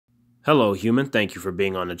Hello, human. Thank you for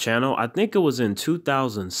being on the channel. I think it was in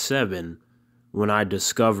 2007 when I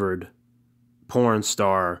discovered porn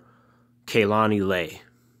star Kaylani Lei.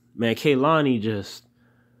 Man,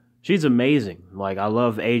 she's amazing. Like, I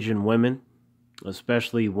love Asian women,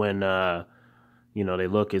 especially when, they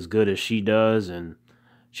look as good as she does. And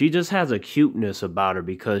she just has a cuteness about her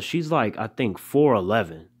because she's like, I think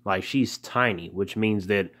 4'11". Like, she's tiny, which means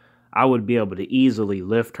that I would be able to easily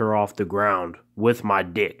lift her off the ground with my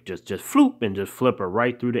dick. Just floop and just flip her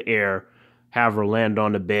right through the air, have her land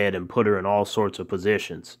on the bed and put her in all sorts of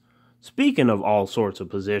positions. Speaking of all sorts of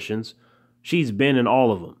positions, she's been in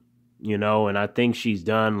all of them, and I think she's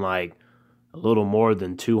done like a little more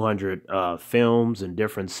than 200 films and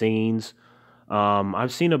different scenes.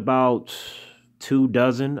 I've seen about 2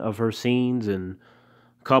 dozen of her scenes and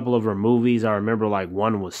a couple of her movies. I remember like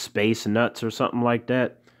one was Space Nuts or something like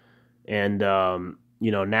that. And,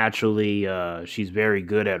 naturally, she's very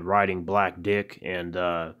good at writing black dick. And,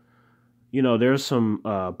 there's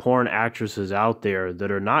some porn actresses out there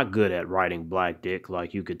that are not good at writing black dick.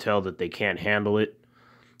 Like, you could tell that they can't handle it,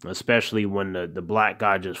 especially when the black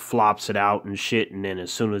guy just flops it out and shit. And then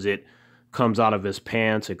as soon as it comes out of his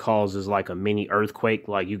pants, it causes like a mini earthquake.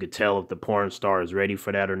 Like, you could tell if the porn star is ready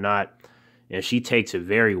for that or not. And she takes it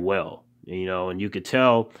very well, and you could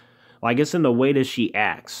tell, like, it's in the way that she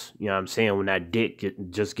acts. You know what I'm saying? When that dick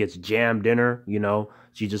just gets jammed in her,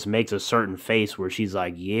 she just makes a certain face where she's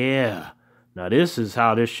like, yeah, now this is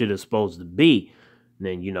how this shit is supposed to be.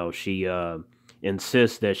 And then, she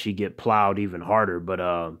insists that she get plowed even harder. But,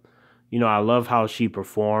 I love how she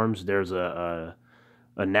performs. There's a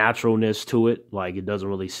naturalness to it. Like, it doesn't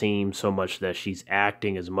really seem so much that she's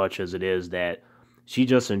acting as much as it is that she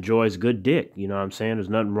just enjoys good dick. You know what I'm saying? There's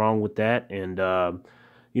nothing wrong with that. And,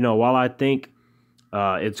 while I think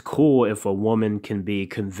it's cool if a woman can be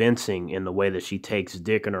convincing in the way that she takes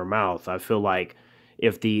dick in her mouth, I feel like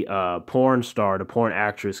if the porn star, the porn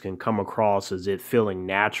actress can come across as it feeling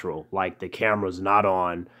natural, like the camera's not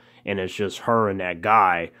on and it's just her and that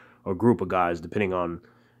guy or group of guys, depending on,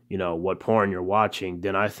 what porn you're watching,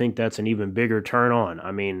 then I think that's an even bigger turn on.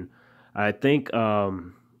 I mean, I think,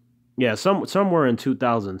 somewhere in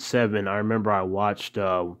 2007, I remember I watched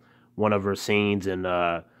one of her scenes, and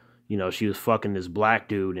she was fucking this black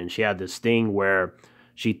dude, and she had this thing where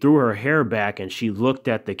she threw her hair back and she looked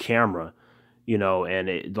at the camera, and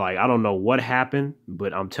it, like, I don't know what happened,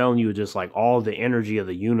 but I'm telling you, just like all the energy of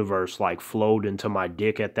the universe like flowed into my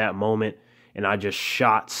dick at that moment, and I just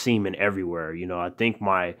shot semen everywhere. I think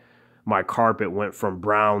my carpet went from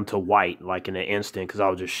brown to white like in an instant because I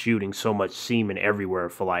was just shooting so much semen everywhere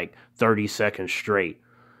for like 30 seconds straight.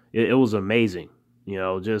 It was amazing.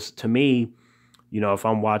 Just to me, if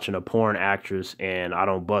I'm watching a porn actress and I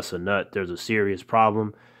don't bust a nut, there's a serious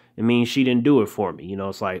problem. It means she didn't do it for me.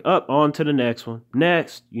 It's like, up, on to the next one.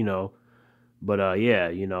 Next, But,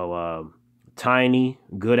 tiny,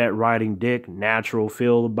 good at riding dick, natural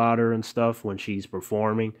feel about her and stuff when she's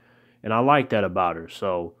performing. And I like that about her.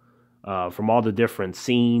 So, from all the different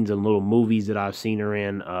scenes and little movies that I've seen her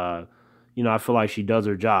in, I feel like she does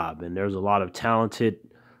her job. And there's a lot of talented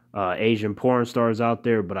Asian porn stars out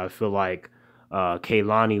there, but I feel like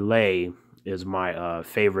Kaylani Lei is my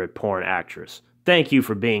favorite porn actress. Thank you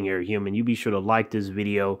for being here, human. You be sure to like this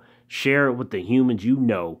video, share it with the humans you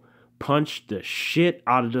know, punch the shit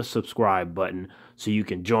out of the subscribe button so you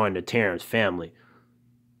can join the Terrance family.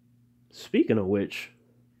 Speaking of which,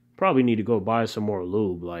 probably need to go buy some more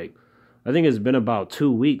lube. Like, I think it's been about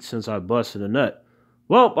 2 weeks since I busted a nut.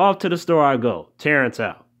 Well, off to the store I go. Terrance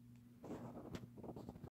out.